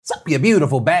Sup, you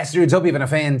beautiful bastards? Hope you're having a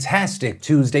fantastic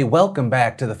Tuesday. Welcome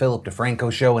back to the Philip DeFranco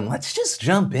Show, and let's just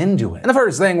jump into it. And the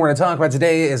first thing we're going to talk about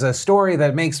today is a story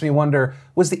that makes me wonder,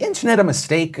 was the internet a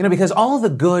mistake? Because all the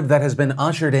good that has been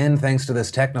ushered in thanks to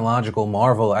this technological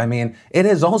marvel, it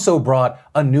has also brought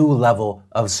a new level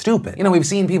of stupid. We've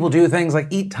seen people do things like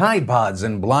eat Tide Pods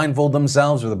and blindfold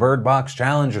themselves with a Bird Box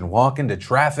challenge and walk into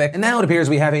traffic. And now it appears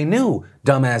we have a new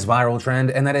dumbass viral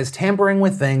trend, and that is tampering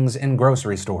with things in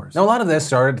grocery stores. Now, a lot of this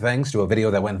started thanks to a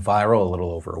video that went viral a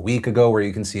little over a week ago where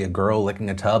you can see a girl licking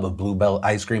a tub of Bluebell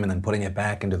ice cream and then putting it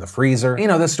back into the freezer.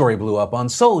 This story blew up on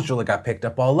social. It got picked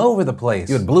up all over the place.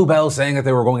 You had Bluebell saying that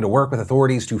they were going to work with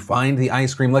authorities to find the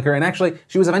ice cream licker, and actually,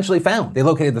 she was eventually found. They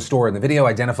located the store in the video,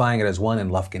 identifying it as one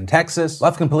in Lufkin, Texas.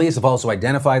 Lufkin police have also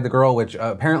identified the girl, which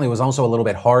apparently was also a little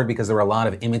bit hard because there were a lot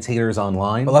of imitators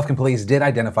online. But Lufkin police did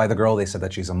identify the girl. They said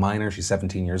that she's a minor, she's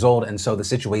 17 years old, and so the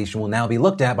situation will now be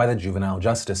looked at by the juvenile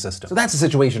justice system. So that's the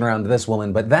situation around this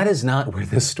woman, but that is not where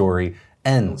this story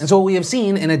ends. And so what we have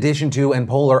seen, in addition to and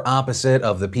polar opposite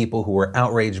of the people who were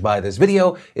outraged by this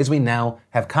video, is we now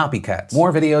have copycats.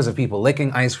 More videos of people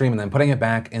licking ice cream and then putting it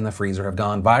back in the freezer have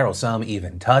gone viral, some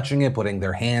even touching it, putting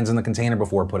their hands in the container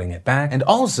before putting it back. And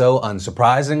also,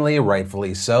 unsurprisingly,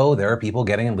 rightfully so, there are people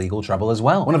getting in legal trouble as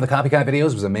well. One of the copycat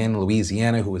videos was a man in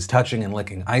Louisiana who was touching and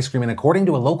licking ice cream, and according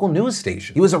to a local news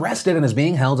station, he was arrested and is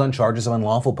being held on charges of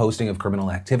unlawful posting of criminal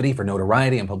activity for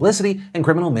notoriety and publicity and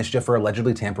criminal mischief for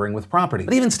allegedly tampering with property.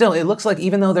 But even still, it looks like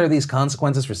even though there are these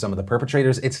consequences for some of the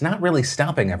perpetrators, it's not really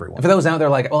stopping everyone. And for those out there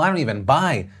like, well, I don't even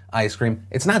buy ice cream,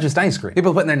 it's not just ice cream.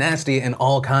 People putting their nasty in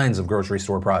all kinds of grocery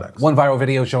store products. One viral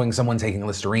video showing someone taking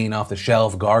Listerine off the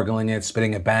shelf, gargling it,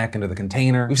 spitting it back into the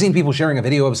container. We've seen people sharing a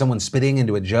video of someone spitting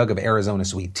into a jug of Arizona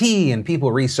sweet tea, and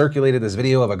people recirculated this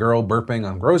video of a girl burping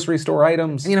on grocery store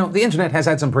items. The internet has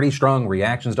had some pretty strong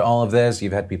reactions to all of this.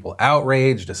 You've had people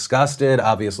outraged, disgusted.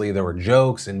 Obviously, there were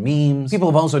jokes and memes. People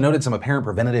have also noted some apparent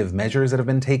preventative measures that have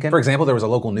been taken. For example, there was a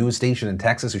local news station in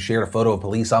Texas who shared a photo of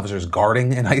police officers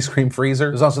guarding an ice cream freezer.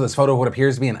 There's also this photo of what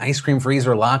appears to be an ice cream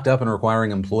freezer locked up and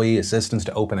requiring employee assistance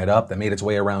to open it up that made its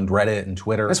way around Reddit and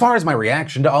Twitter. As far as my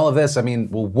reaction to all of this,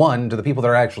 well, one, to the people that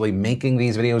are actually making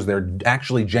these videos, they're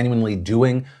actually genuinely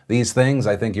doing these things,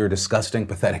 I think you're disgusting,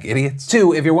 pathetic idiots.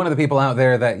 Two, if you're one of the people out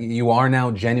there that you are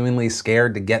now genuinely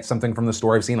scared to get something from the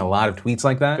store, I've seen a lot of tweets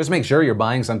like that, just make sure you're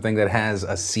buying something that has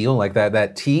a seal like that.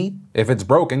 That tea, if it's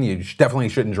broken, you definitely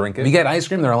shouldn't drink it. If you get ice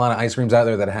cream, there are a lot of ice creams out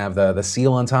there that have the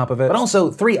seal on top of it. But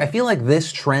also, three, I feel like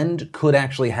this trend could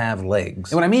actually have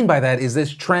legs. And what I mean by that is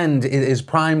this trend is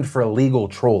primed for illegal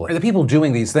trolling. The people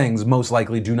doing these things most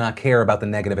likely do not care about the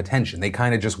negative attention. They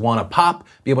kind of just want to pop,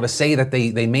 be able to say that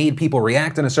they made people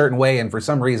react in a certain way, and for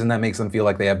some reason that makes them feel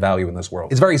like they have value in this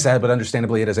world. It's very sad, but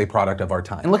understandably it is a product of our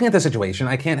time. And looking at the situation,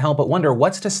 I can't help but wonder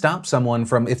what's to stop someone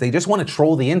from, if they just want to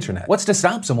troll the internet, what's to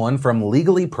stop someone from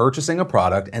legally purchasing a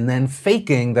product and then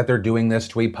faking that they're doing this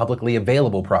to a publicly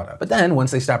available product. But then once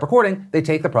they stop recording, they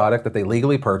take the product that they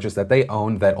legally purchased, that they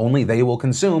own, that only they will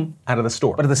consume, out of the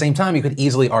store. But at the same time, you could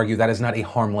easily argue that is not a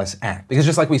harmless act. Because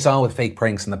just like we saw with fake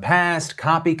pranks in the past,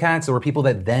 copycats, there were people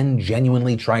that then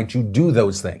genuinely tried to do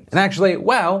those things. And actually,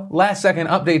 wow, last second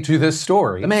update to this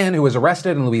story. The man who was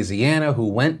arrested in Louisiana, who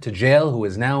went to jail, who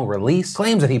is now released,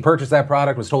 claims that he purchased that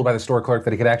product, was told by the store clerk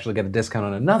that he could actually get a discount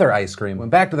on another ice cream,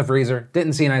 went back to the freezer,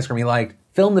 didn't see an ice cream he liked,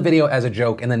 filmed the video as a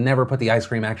joke, and then never put the ice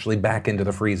cream actually back into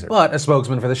the freezer. But a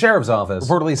spokesman for the sheriff's office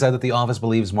reportedly said that the office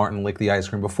believes Martin licked the ice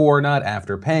cream before, not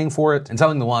after paying for it, and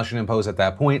telling the Washington Post at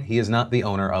that point he is not the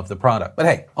owner of the product. But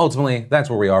hey, ultimately, that's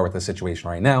where we are with the situation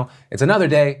right now. It's another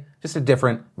day, just a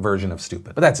different version of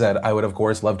stupid. But that said, I would of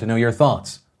course love to know your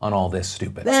thoughts on all this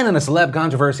stupid. Then in a celeb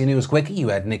controversy news quickie, you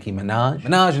had Nicki Minaj.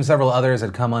 Minaj and several others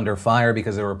had come under fire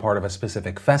because they were part of a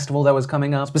specific festival that was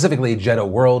coming up, specifically Jeddah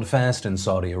World Fest in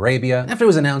Saudi Arabia. After it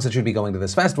was announced that she'd be going to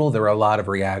this festival, there were a lot of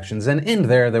reactions, and in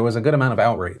there was a good amount of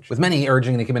outrage, with many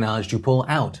urging Nicki Minaj to pull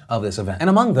out of this event. And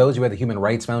among those, you had the Human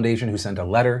Rights Foundation, who sent a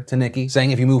letter to Nicki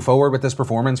saying if you move forward with this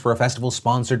performance for a festival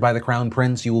sponsored by the Crown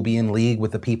Prince, you will be in league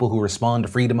with the people who respond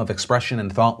to freedom of expression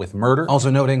and thought with murder. Also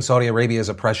noting Saudi Arabia's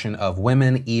oppression of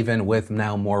women, even with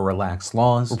now more relaxed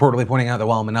laws. Reportedly pointing out that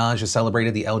while Minaj has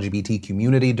celebrated the LGBT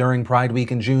community during Pride Week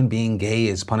in June, being gay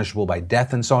is punishable by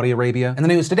death in Saudi Arabia. And the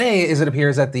news today is it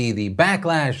appears that the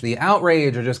backlash, the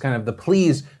outrage, or just kind of the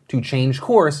pleas to change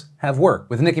course have worked,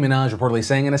 with Nicki Minaj reportedly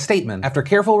saying in a statement, "After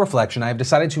careful reflection, I have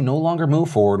decided to no longer move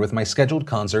forward with my scheduled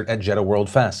concert at Jeddah World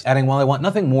Fest," adding, "While I want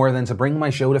nothing more than to bring my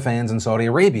show to fans in Saudi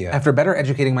Arabia, after better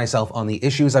educating myself on the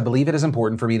issues, I believe it is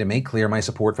important for me to make clear my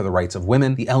support for the rights of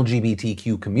women, the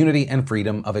LGBTQ community, and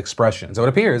freedom of expression." And so it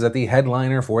appears that the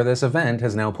headliner for this event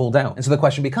has now pulled out. And so the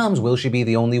question becomes, will she be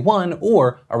the only one,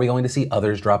 or are we going to see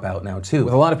others drop out now too?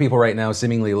 With a lot of people right now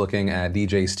seemingly looking at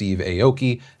DJ Steve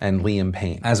Aoki and Liam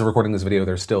Payne. As of recording this video,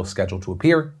 they're still scheduled to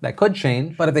appear. That could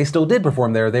change, but if they still did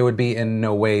perform there, they would be in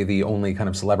no way the only kind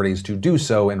of celebrities to do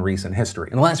so in recent history.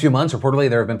 In the last few months, reportedly,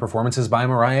 there have been performances by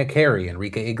Mariah Carey,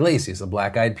 Enrique Iglesias, the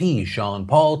Black Eyed Peas, Sean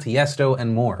Paul, Tiesto,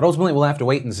 and more. But ultimately, we'll have to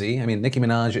wait and see. I mean, Nicki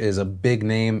Minaj is a big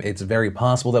name. It's very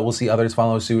possible that we'll see others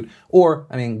follow suit, or,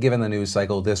 I mean, given the news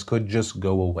cycle, this could just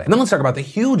go away. And then let's talk about the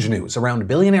huge news around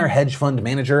billionaire hedge fund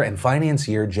manager and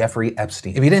financier Jeffrey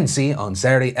Epstein. If you didn't see, on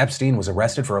Saturday, Epstein was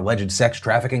arrested for alleged sex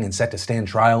trafficking and set to stand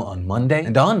trial on Monday.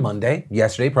 And on Monday,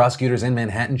 yesterday, prosecutors in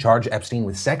Manhattan charged Epstein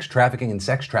with sex trafficking and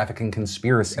sex trafficking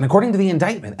conspiracy. And according to the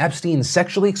indictment, Epstein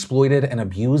sexually exploited and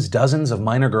abused dozens of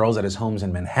minor girls at his homes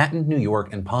in Manhattan, New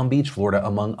York, and Palm Beach, Florida,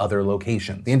 among other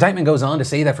locations. The indictment goes on to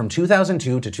say that from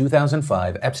 2002 to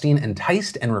 2005, Epstein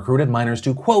enticed and recruited minors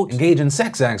to, quote, engage in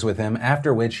sex acts with him,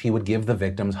 after which he would give the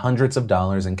victims hundreds of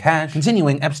dollars in cash.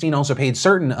 Continuing, Epstein also paid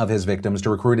certain of his victims to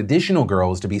recruit additional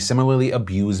girls to be similarly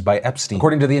abused by Epstein.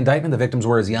 According to the indictment, the victims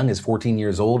were as young as 14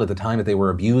 years old at the time that they were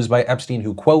abused by Epstein,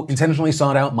 who, quote, intentionally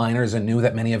sought out minors and knew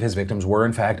that many of his victims were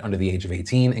in fact under the age of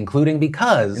 18, including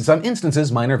because, in some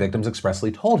instances, minor victims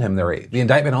expressly told him their age. The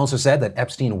indictment also said that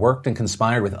Epstein worked and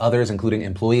conspired with others, including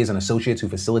employees and associates who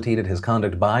facilitated his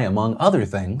conduct by, among other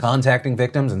things, contacting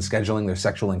victims and scheduling their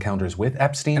sexual encounters with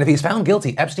Epstein. And if he's found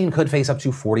guilty, Epstein could face up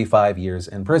to 45 years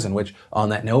in prison, which, on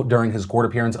that note, during his court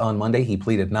appearance on Monday, he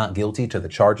pleaded not guilty to the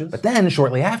charges. But then,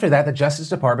 shortly after that, the Justice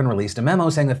Department released a memo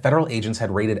saying that federal agents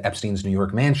had raided Epstein's New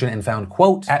York mansion and found,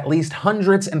 quote, at least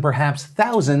hundreds and perhaps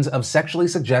thousands of sexually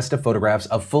suggestive photographs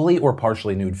of fully or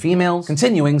partially nude females.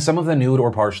 Continuing, some of the nude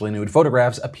or partially nude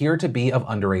photographs appear to be of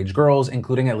underage girls,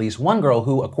 including at least one girl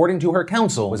who, according to her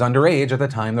counsel, was underage at the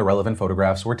time the relevant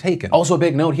photographs were taken. Also a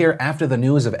big note here, after the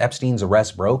news of Epstein's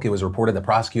arrest broke, it was reported that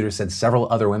prosecutors said several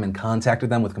other women contacted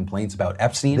them with complaints about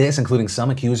Epstein, this including some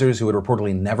accusers who had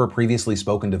reportedly never previously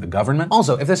spoken to the government.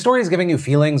 Also, if this story is giving you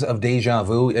feelings of deja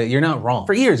vu, you're not wrong.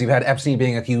 For years, you've had Epstein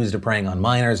being accused of preying on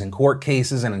minors in court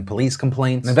cases and in police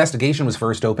complaints. An investigation was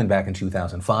first opened back in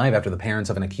 2005 after the parents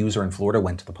of an accuser in Florida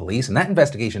went to the police, and that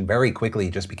investigation very quickly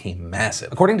just became massive.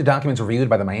 According to documents reviewed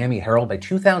by the Miami Herald, by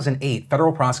 2008,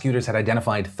 federal prosecutors had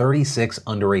identified 36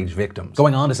 underage victims,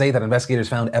 going on to say that investigators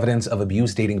found evidence of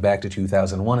abuse dating back to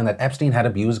 2001 and that Epstein had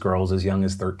abused girls as young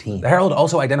as 13. The Herald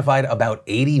also identified about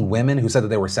 80 women who said that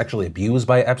they were sexually abused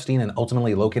by Epstein and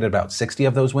ultimately located about 60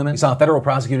 of those women. We saw federal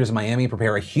prosecutors in Miami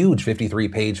prepare a huge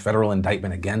 53-page federal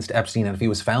indictment against Epstein, and if he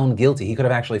was found guilty, he could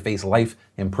have actually faced life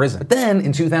in prison. But then,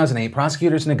 in 2008,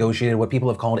 prosecutors negotiated what people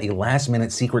have called a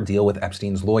last-minute secret deal with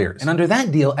Epstein's lawyers. And under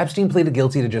that deal, Epstein pleaded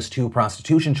guilty to just 2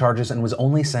 prostitution charges and was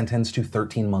only sentenced to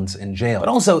 13 months in jail. But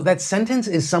also, that sentence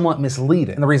is somewhat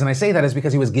misleading. And the reason I say that is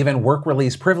because he was given work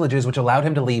release privileges which allowed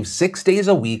him to leave 6 days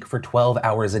a week for 12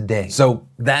 hours a day. So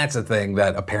that's a thing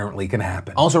that apparently can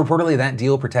happen. Also, reportedly, that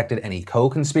deal protected any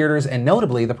co-conspirators, and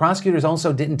notably, the prosecutors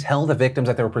also didn't tell the victims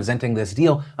that they were presenting this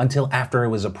deal until after it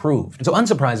was approved. And so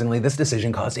unsurprisingly, this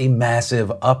decision caused a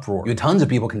massive uproar. You had tons of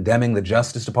people condemning the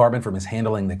Justice Department for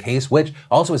mishandling the case, which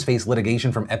also has faced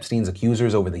litigation from Epstein's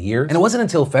accusers over the years. And it wasn't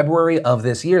until February of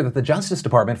this year that the Justice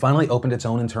Department finally opened its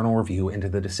own internal review into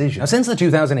the decision. Now, since the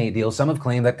 2008 deal, some have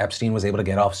claimed that Epstein was able to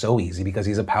get off so easy because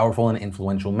he's a powerful and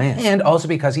influential man, and also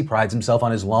because he prides himself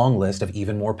on his long list of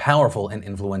even more powerful and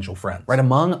influential friends. Right,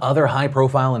 among other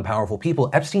high-profile and powerful people,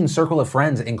 Epstein's circle of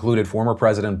friends included former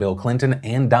President Bill Clinton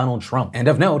and Donald Trump. And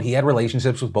of note, he had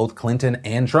relationships with both Clinton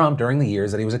and Trump during the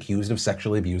years that he was accused of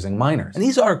sexually abusing minors. And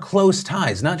these are close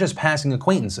ties, not just passing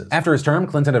acquaintances. After his term,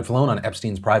 Clinton had flown on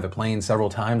Epstein's private plane several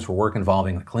times for work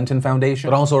involving the Clinton Foundation.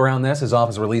 But also around this, his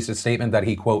office released a statement that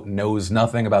he, quote, knows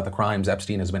nothing about the crimes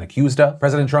Epstein has been accused of.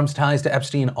 President Trump's ties to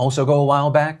Epstein also go a while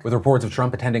back, with reports of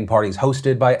Trump attending parties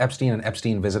hosted by Epstein and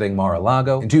Epstein visiting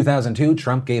Mar-a-Lago. In 2002,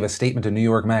 Trump gave a statement to New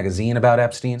York Magazine about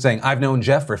Epstein, saying, "I've known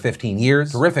Jeff for 15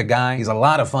 years. Terrific guy. He's a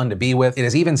lot of fun to be with. It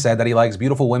is even said that he likes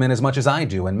beautiful women as much as I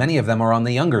do, and many of them are on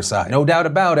the younger side. No doubt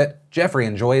about it. Jeffrey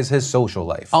enjoys his social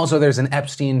life. Also, there's an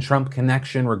Epstein-Trump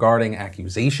connection regarding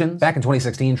accusations. Back in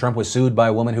 2016, Trump was sued by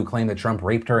a woman who claimed that Trump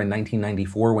raped her in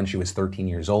 1994 when she was 13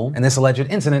 years old, and this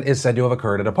alleged incident is said to have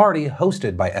occurred at a party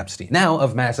hosted by Epstein. Now,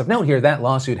 of massive note here, that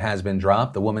lawsuit has been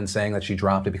dropped, the woman saying that she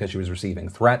dropped it because she was receiving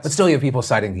threats, but still you have people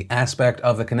citing the aspect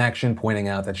of the connection, pointing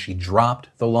out that she dropped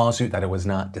the lawsuit, that it was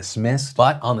not dismissed.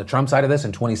 But on the Trump side of this,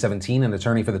 in 2017, an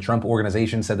attorney for the Trump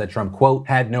organization said that Trump, quote,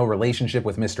 had no relationship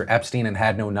with Mr. Epstein and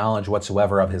had no knowledge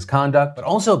whatsoever of his conduct. But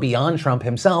also beyond Trump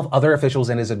himself, other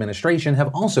officials in his administration have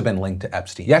also been linked to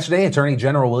Epstein. Yesterday, Attorney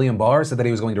General William Barr said that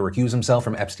he was going to recuse himself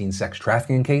from Epstein's sex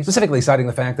trafficking case, specifically citing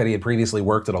the fact that he had previously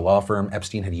worked at a law firm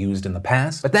Epstein had used in the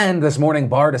past. But then this morning,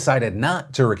 Barr decided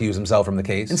not to recuse himself from the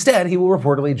case. Instead, he will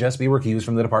reportedly just be recused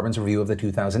from the department's review of the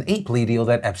 2008 plea deal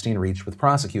that Epstein reached with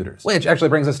prosecutors. Which actually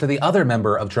brings us to the other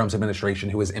member of Trump's administration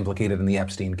who was implicated in the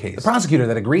Epstein case. The prosecutor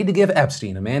that agreed to give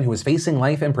Epstein, a man who was facing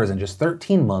life in prison just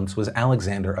 13 months, was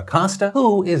Alexander Acosta,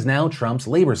 who is now Trump's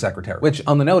labor secretary. Which,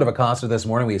 on the note of Acosta this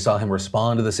morning, we saw him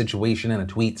respond to the situation in a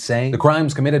tweet saying, "The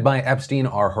crimes committed by Epstein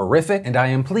are horrific, and I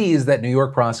am pleased that New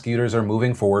York prosecutors are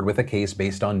moving forward with a case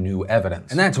based on new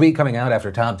evidence." And that tweet coming out after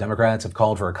top Democrats have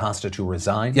called for Acosta to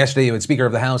resign. Yesterday, you had Speaker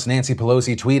of the House Nancy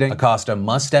Pelosi tweeting, "Acosta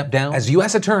must step down. As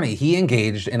U.S. attorney, he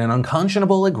engaged in an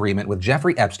unconscionable agreement with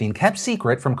Jeffrey Epstein kept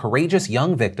secret from courageous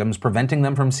young victims, preventing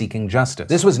them from seeking justice."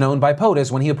 This was known by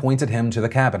POTUS when he appointed him to the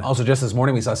cabinet. Also, just this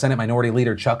morning, we saw Senate Minority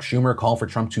Leader Chuck Schumer call for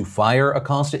Trump to fire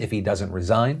Acosta if he doesn't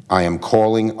resign. "I am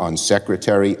calling on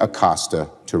Secretary Acosta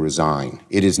to resign.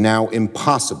 It is now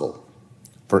impossible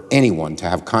for anyone to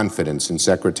have confidence in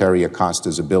Secretary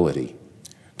Acosta's ability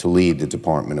to lead the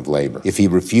Department of Labor. If he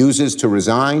refuses to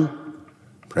resign,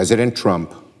 President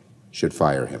Trump should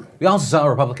fire him." We also saw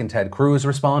Republican Ted Cruz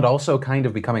respond, also kind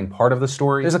of becoming part of the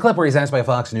story. There's a clip where he's asked by a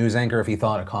Fox News anchor if he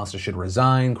thought Acosta should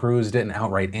resign. Cruz didn't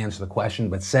outright answer the question,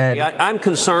 but said, I'm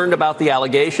concerned about the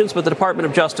allegations, but the Department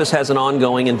of Justice has an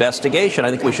ongoing investigation. I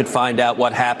think we should find out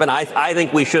what happened. I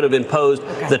think we should have imposed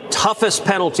the toughest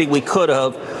penalty we could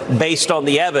have based on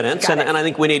the evidence, and I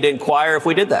think we need to inquire if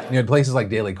we did that. You had places like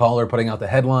Daily Caller putting out the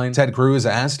headline, Ted Cruz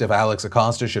asked if Alex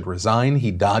Acosta should resign. He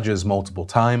dodges multiple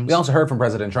times. We also heard from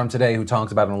President Trump today, who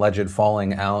talked about an alleged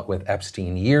falling out with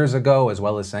Epstein years ago, as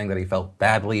well as saying that he felt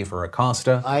badly for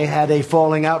Acosta. "I had a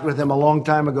falling out with him a long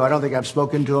time ago. I don't think I've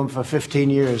spoken to him for 15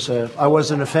 years. I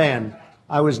wasn't a fan.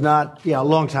 I was not, a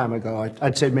long time ago.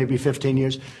 I'd say maybe 15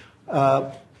 years.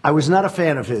 I was not a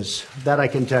fan of his. That I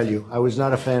can tell you. I was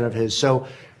not a fan of his. So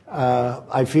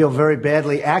I feel very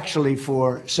badly, actually,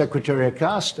 for Secretary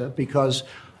Acosta, because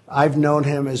I've known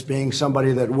him as being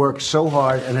somebody that works so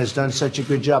hard and has done such a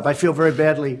good job. I feel very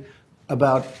badly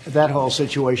about that whole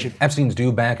situation. Epstein's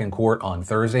due back in court on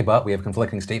Thursday, but we have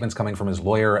conflicting statements coming from his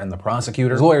lawyer and the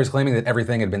prosecutor. His lawyer is claiming that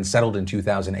everything had been settled in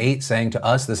 2008, saying to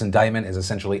us this indictment is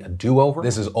essentially a do-over.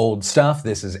 This is old stuff,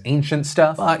 this is ancient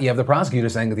stuff. But you have the prosecutor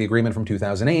saying that the agreement from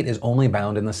 2008 is only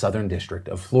bound in the Southern District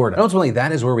of Florida. And ultimately,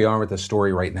 that is where we are with this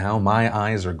story right now. My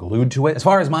eyes are glued to it. As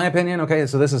far as my opinion, okay,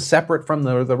 so this is separate from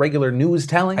the regular news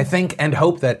telling. I think and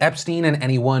hope that Epstein and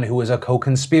anyone who is a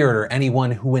co-conspirator,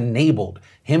 anyone who enabled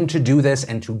him to do this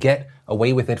and to get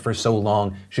away with it for so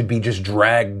long should be just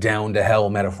dragged down to hell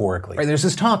metaphorically. Right, there's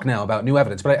this talk now about new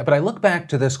evidence, but I look back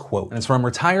to this quote, and it's from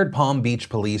retired Palm Beach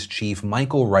Police Chief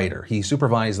Michael Reiter. He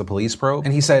supervised the police probe,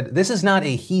 and he said, "This is not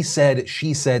a he said,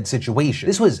 she said situation.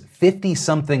 This was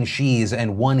 50-something she's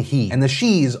and one he, and the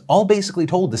she's all basically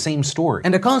told the same story."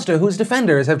 And Acosta, whose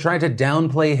defenders have tried to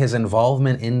downplay his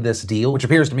involvement in this deal, which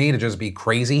appears to me to just be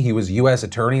crazy. He was U.S.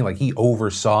 attorney, like he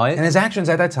oversaw it, and his actions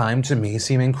at that time to me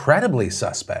seem incredibly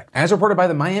suspect. As reported by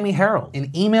the Miami Herald, in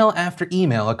email after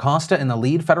email, Acosta and the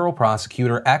lead federal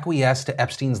prosecutor acquiesced to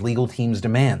Epstein's legal team's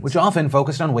demands, which often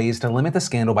focused on ways to limit the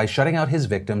scandal by shutting out his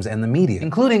victims and the media,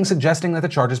 including suggesting that the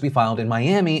charges be filed in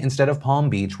Miami instead of Palm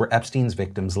Beach, where Epstein's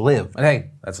victims live. But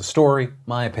hey, that's a story,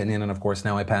 my opinion, and of course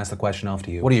now I pass the question off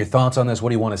to you. What are your thoughts on this? What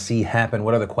do you want to see happen?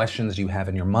 What other questions do you have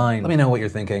in your mind? Let me know what you're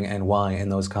thinking and why in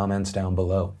those comments down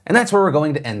below. And that's where we're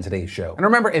going to end today's show. And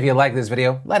remember, if you like this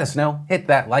video, let us know. Hit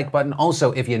that like button.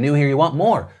 Also, if you're new here, you want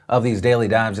more of these daily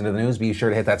dives into the news, be sure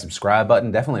to hit that subscribe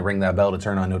button. Definitely ring that bell to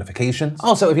turn on notifications.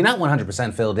 Also, if you're not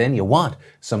 100% filled in, you want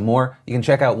some more, you can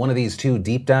check out one of these 2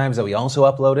 deep dives that we also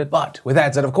uploaded. But with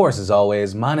that said, of course, as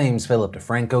always, my name's Philip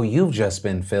DeFranco. You've just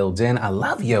been filled in. I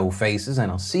love yo faces,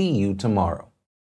 and I'll see you tomorrow.